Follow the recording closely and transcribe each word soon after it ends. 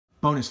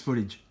bonus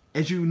footage.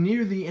 As you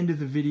near the end of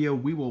the video,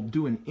 we will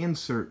do an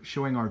insert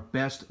showing our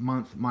best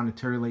month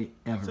monetarily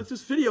ever. Since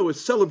this video is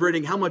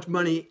celebrating how much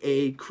money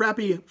a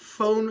crappy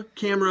phone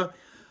camera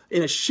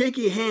in a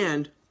shaky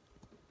hand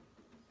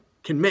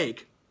can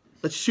make,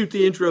 let's shoot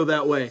the intro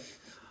that way.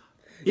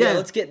 Yeah,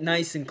 let's get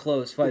nice and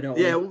close, why don't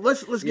we? Yeah,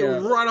 let's get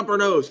right up our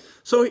nose.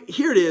 So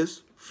here it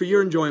is, for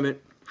your enjoyment,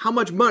 how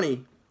much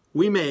money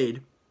we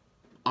made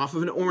off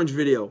of an orange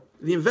video.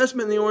 The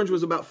investment in the orange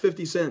was about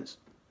 50 cents.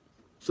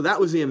 So that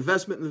was the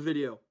investment in the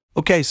video.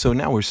 Okay, so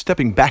now we're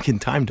stepping back in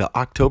time to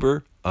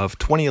October of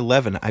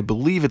 2011. I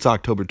believe it's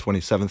October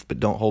 27th, but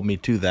don't hold me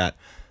to that.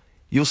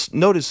 You'll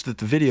notice that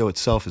the video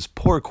itself is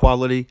poor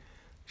quality,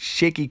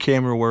 shaky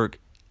camera work,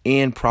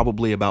 and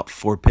probably about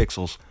 4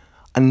 pixels.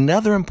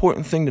 Another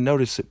important thing to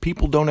notice that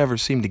people don't ever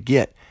seem to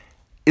get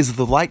is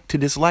the like to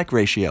dislike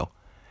ratio.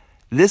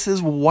 This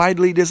is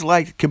widely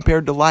disliked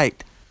compared to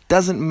liked.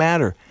 Doesn't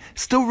matter.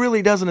 Still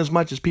really doesn't as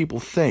much as people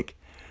think.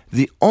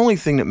 The only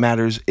thing that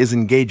matters is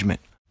engagement.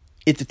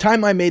 At the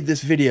time I made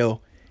this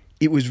video,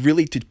 it was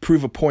really to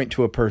prove a point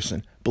to a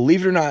person.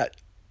 Believe it or not,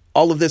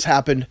 all of this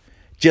happened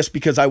just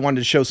because I wanted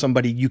to show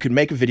somebody you can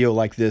make a video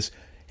like this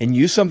and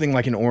use something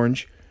like an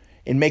orange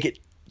and make it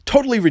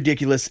totally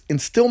ridiculous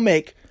and still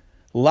make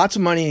lots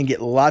of money and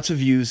get lots of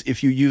views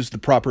if you use the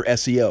proper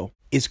SEO.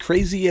 As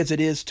crazy as it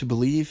is to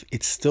believe,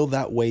 it's still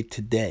that way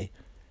today.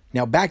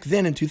 Now back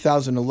then in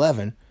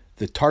 2011,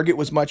 the target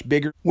was much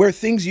bigger. Where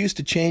things used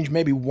to change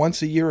maybe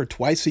once a year or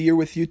twice a year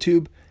with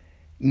YouTube,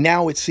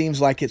 now it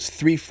seems like it's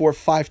 3, 4,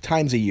 5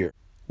 times a year.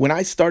 When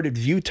I started,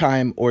 view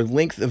time or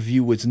length of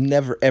view was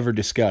never ever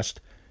discussed.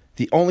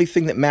 The only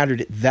thing that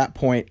mattered at that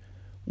point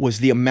was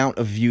the amount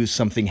of views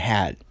something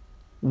had.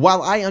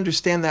 While I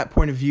understand that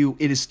point of view,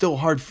 it is still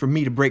hard for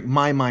me to break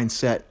my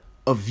mindset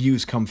of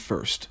views come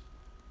first.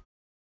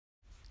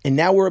 And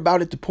now we're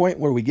about at the point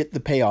where we get the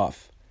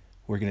payoff.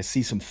 We're going to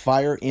see some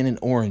fire in an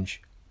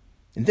orange.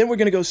 And then we're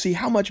going to go see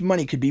how much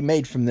money could be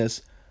made from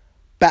this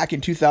back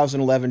in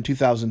 2011,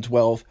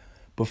 2012,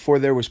 before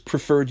there was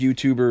preferred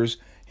YouTubers,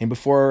 and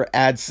before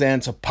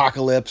AdSense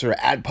Apocalypse or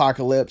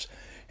Adpocalypse,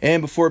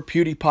 and before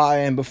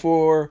PewDiePie, and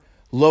before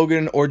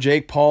Logan or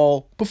Jake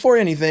Paul, before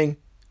anything,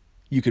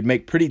 you could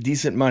make pretty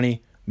decent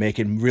money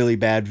making really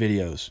bad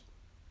videos.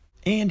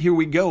 And here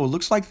we go. It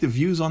looks like the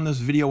views on this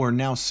video are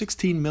now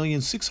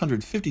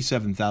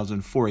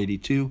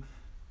 16,657,482.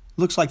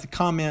 Looks like the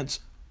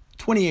comments,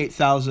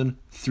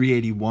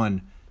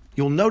 28,381.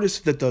 You'll notice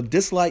that the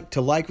dislike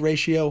to like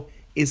ratio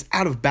is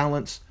out of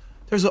balance.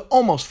 There's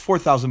almost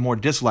 4,000 more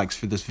dislikes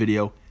for this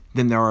video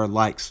than there are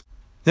likes.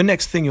 The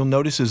next thing you'll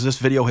notice is this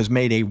video has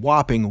made a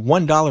whopping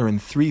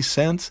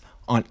 $1.03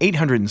 on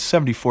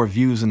 874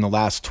 views in the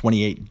last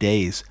 28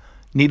 days.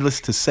 Needless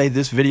to say,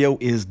 this video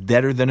is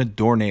deader than a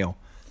doornail.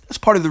 That's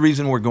part of the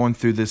reason we're going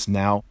through this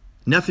now.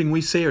 Nothing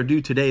we say or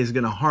do today is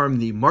going to harm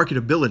the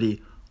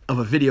marketability of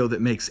a video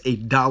that makes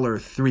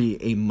 $1.03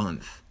 a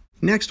month.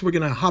 Next, we're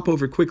going to hop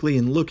over quickly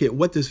and look at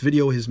what this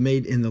video has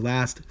made in the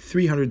last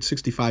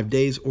 365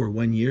 days or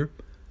 1 year.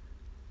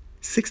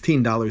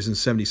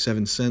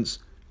 $16.77,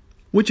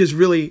 which is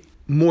really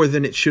more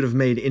than it should have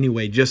made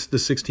anyway, just the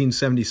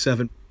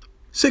 $16.77.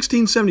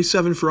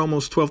 $16.77 for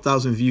almost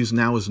 12,000 views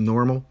now is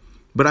normal,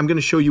 but I'm going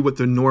to show you what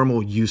the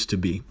normal used to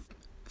be.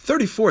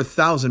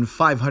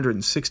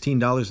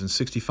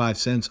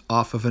 $34,516.65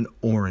 off of an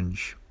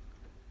orange.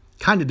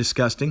 Kind of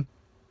disgusting.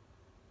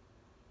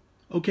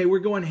 Okay, we're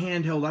going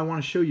handheld. I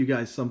want to show you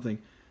guys something.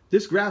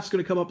 This graph's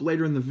going to come up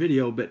later in the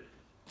video, but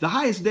the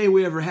highest day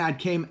we ever had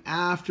came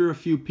after a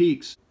few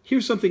peaks.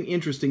 Here's something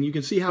interesting. You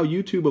can see how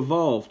YouTube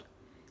evolved.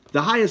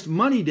 The highest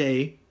money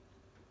day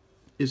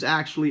is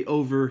actually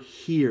over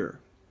here.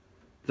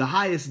 The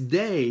highest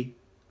day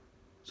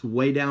is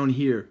way down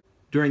here.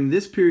 During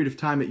this period of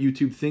time at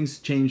YouTube, things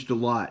changed a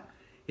lot,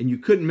 and you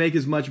couldn't make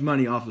as much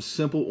money off a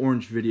simple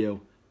orange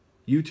video.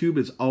 YouTube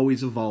is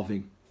always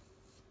evolving.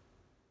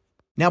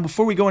 Now,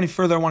 before we go any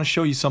further, I want to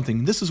show you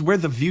something. This is where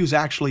the views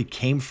actually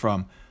came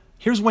from.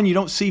 Here's one you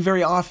don't see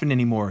very often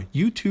anymore.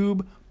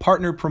 YouTube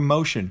Partner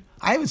Promotion.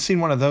 I haven't seen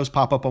one of those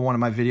pop up on one of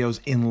my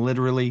videos in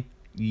literally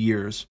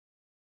years.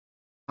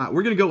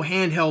 We're going to go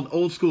handheld,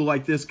 old school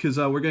like this, because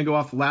we're going to go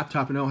off the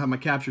laptop and I don't have my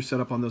capture set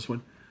up on this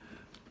one.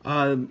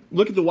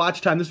 Look at the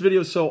watch time. This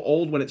video is so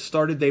old. When it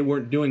started, they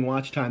weren't doing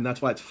watch time.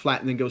 That's why it's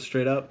flat and then goes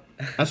straight up.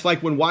 That's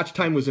like when watch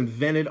time was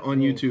invented on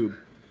YouTube.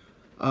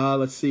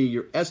 Let's see.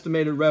 Your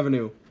estimated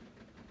revenue.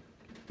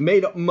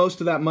 Made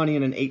most of that money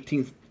in an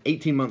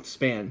 18-month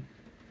span.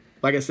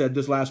 Like I said,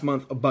 this last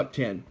month,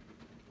 $1.10.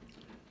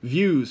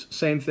 Views,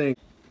 same thing.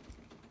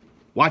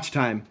 Watch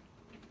time.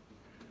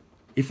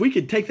 If we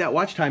could take that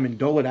watch time and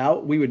dole it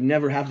out, we would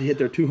never have to hit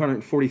their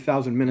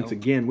 240,000 minutes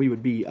again. We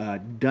would be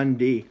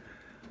Dundee.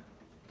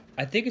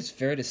 I think it's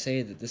fair to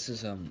say that this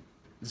is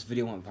this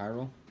video went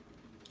viral.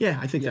 Yeah,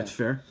 I think that's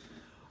fair.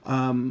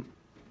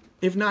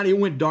 If not, it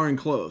went darn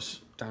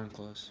close. Darn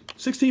close.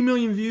 16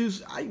 million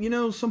views. You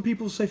know, some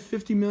people say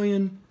 50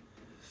 million.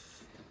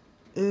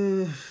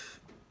 You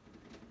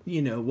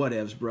know,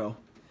 whatevs, bro.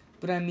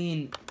 But I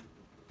mean,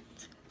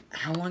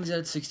 how long is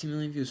that 60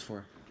 million views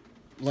for?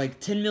 like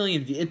 10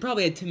 million views. It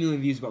probably had 10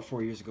 million views about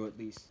 4 years ago at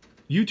least.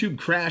 YouTube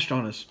crashed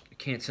on us. You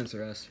can't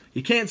censor us.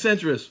 You can't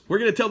censor us. We're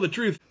going to tell the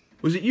truth.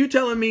 Was it you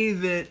telling me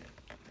that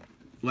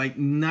like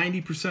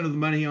 90% of the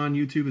money on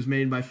YouTube is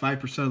made by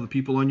 5% of the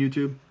people on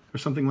YouTube? Or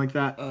something like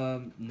that?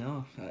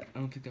 No, I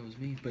don't think that was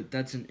me. But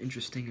that's an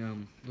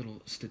interesting little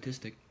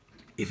statistic.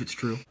 If it's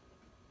true.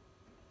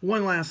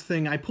 One last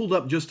thing. I pulled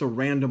up just a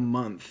random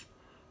month.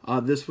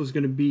 This was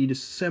going to be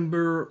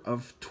December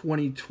of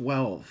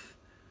 2012.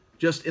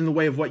 Just in the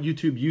way of what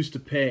YouTube used to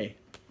pay.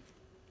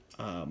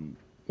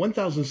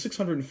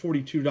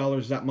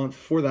 $1,642 that month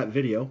for that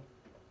video.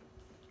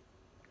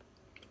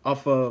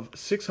 Off of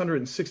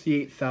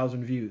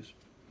 668,000 views.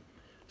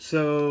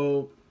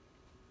 So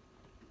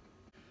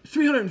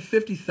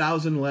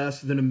 350,000 less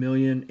than $1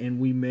 million,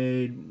 and we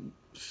made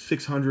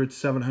 600,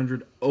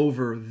 700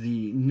 over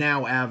the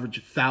now average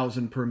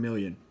 1,000 per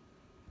million.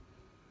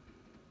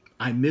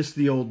 I miss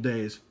the old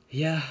days.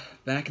 Yeah,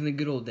 back in the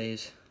good old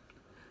days.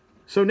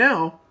 So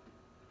now,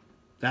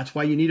 that's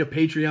why you need a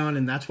Patreon,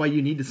 and that's why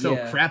you need to sell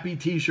crappy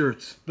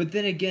t-shirts. But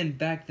then again,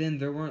 back then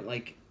there weren't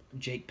like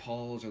Jake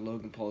Pauls or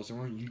Logan Pauls. There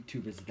weren't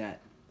YouTubers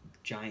that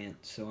giant.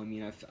 So I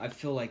mean, I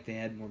feel like they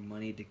had more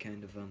money to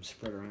kind of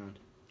spread around.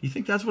 You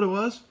think that's what it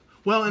was?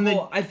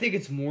 Well, I think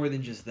it's more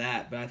than just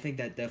that, but I think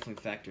that definitely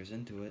factors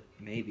into it.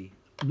 Maybe.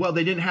 Well,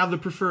 they didn't have the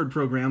preferred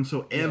program,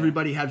 so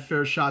everybody had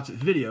fair shots at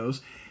videos.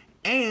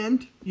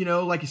 And, you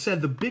know, like you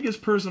said, the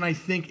biggest person I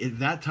think at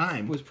that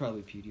time was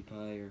probably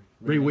PewDiePie or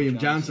Ray William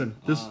Johnson.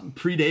 This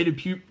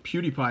predated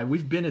PewDiePie.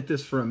 We've been at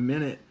this for a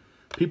minute.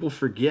 People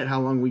forget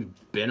how long we've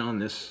been on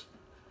this.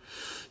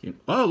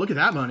 Oh, look at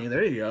that money.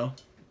 There you go.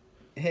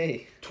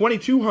 Hey.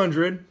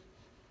 2,200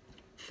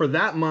 for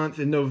that month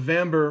in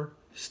November.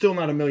 Still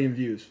not 1 million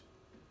views.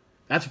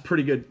 That's a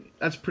pretty good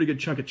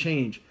chunk of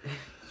change.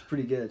 It's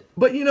pretty good.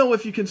 But you know,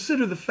 if you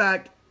consider the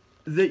fact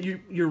that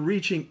you're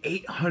reaching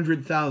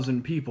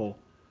 800,000 people,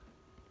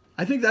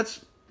 I think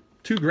that's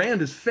 $2,000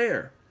 is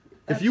fair.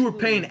 Absolutely. If you were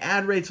paying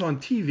ad rates on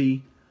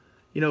TV,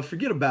 you know,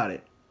 forget about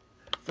it.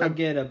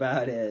 Forget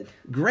about it.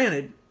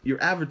 Granted,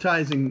 you're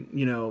advertising,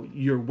 you know,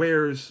 your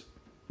wares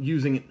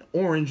using an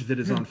orange that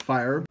is on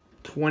fire.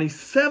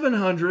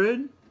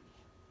 2,700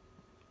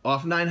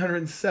 off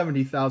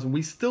 970,000.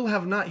 We still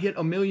have not hit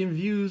 1 million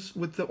views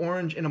with the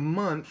orange in a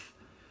month,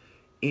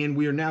 and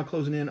we are now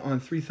closing in on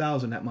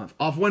 3,000 that month.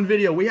 Off one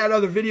video. We had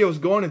other videos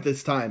going at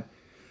this time.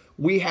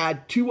 We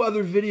had 2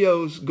 other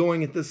videos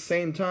going at the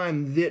same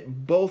time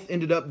that both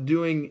ended up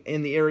doing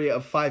in the area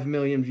of 5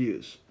 million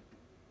views.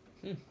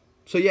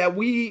 So yeah,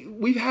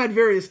 we've had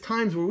various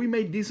times where we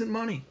made decent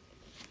money.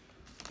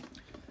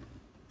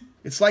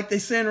 It's like they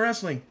say in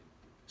wrestling,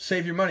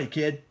 save your money,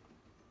 kid.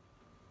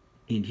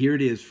 And here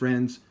it is,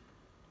 friends.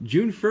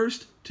 June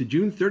 1st to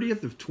June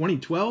 30th of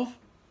 2012,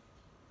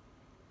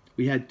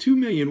 we had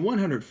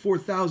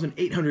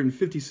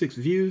 2,104,856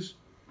 views,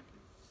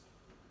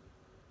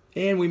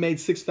 and we made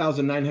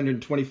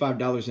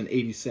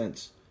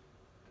 $6,925.80.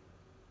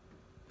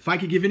 If I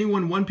could give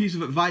anyone one piece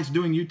of advice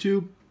doing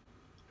YouTube,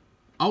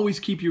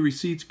 always keep your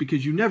receipts,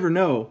 because you never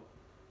know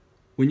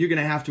when you're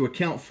going to have to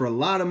account for a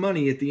lot of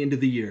money at the end of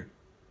the year.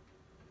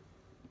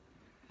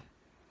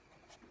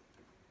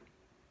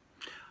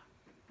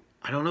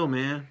 I don't know,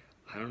 man.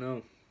 I don't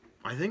know.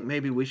 I think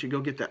maybe we should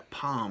go get that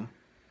palm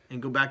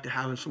and go back to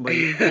having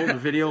somebody hold a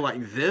video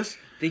like this.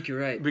 I think you're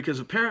right. Because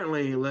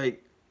apparently,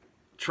 like,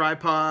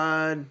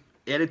 tripod,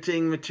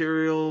 editing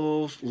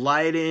materials,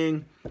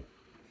 lighting,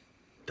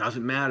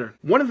 doesn't matter.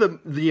 One of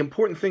the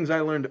important things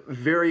I learned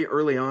very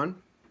early on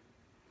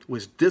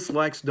was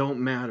dislikes don't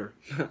matter.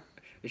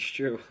 It's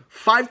true.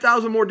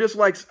 5,000 more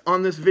dislikes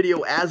on this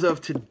video as of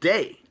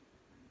today.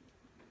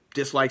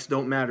 Dislikes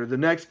don't matter. The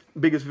next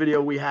biggest video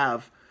we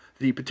have,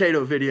 the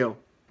potato video,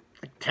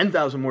 like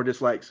 10,000 more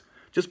dislikes.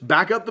 Just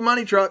back up the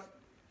money truck.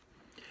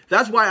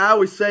 That's why I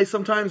always say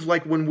sometimes,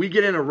 like, when we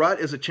get in a rut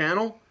as a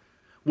channel,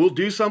 we'll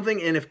do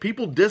something, and if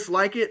people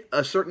dislike it,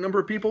 a certain number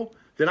of people,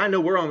 then I know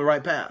we're on the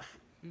right path.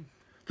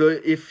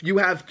 If you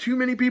have too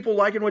many people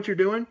liking what you're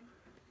doing,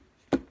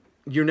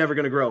 you're never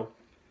going to grow,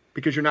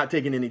 because you're not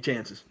taking any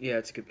chances. Yeah,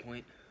 that's a good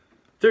point.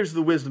 There's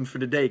the wisdom for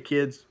today,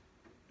 kids.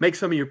 Make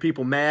some of your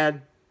people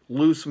mad,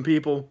 lose some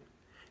people,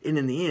 and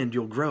in the end,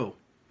 you'll grow.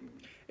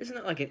 Isn't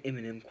that like an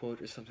Eminem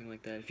quote or something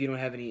like that? If you don't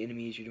have any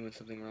enemies, you're doing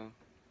something wrong.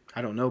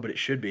 I don't know, but it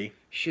should be.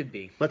 Should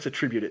be. Let's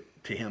attribute it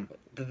to him.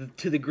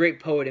 To the great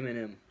poet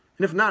Eminem. And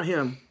if not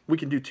him, we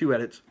can do 2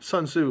 edits.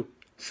 Sun Tzu.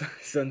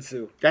 Sun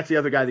Tzu. That's the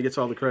other guy that gets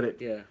all the credit.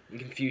 Yeah,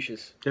 and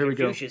Confucius. There we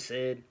go. Confucius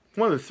said.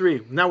 One of the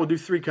 3. Now we'll do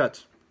 3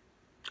 cuts.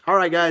 All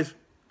right, guys.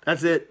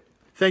 That's it.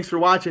 Thanks for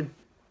watching.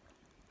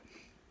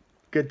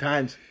 Good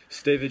times.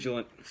 Stay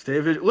vigilant. Stay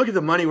vigilant. Look at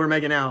the money we're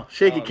making now.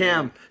 Shaky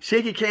cam. Man.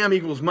 Shaky cam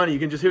equals money. You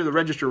can just hear the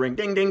register ring.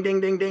 Ding, ding, ding,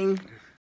 ding, ding.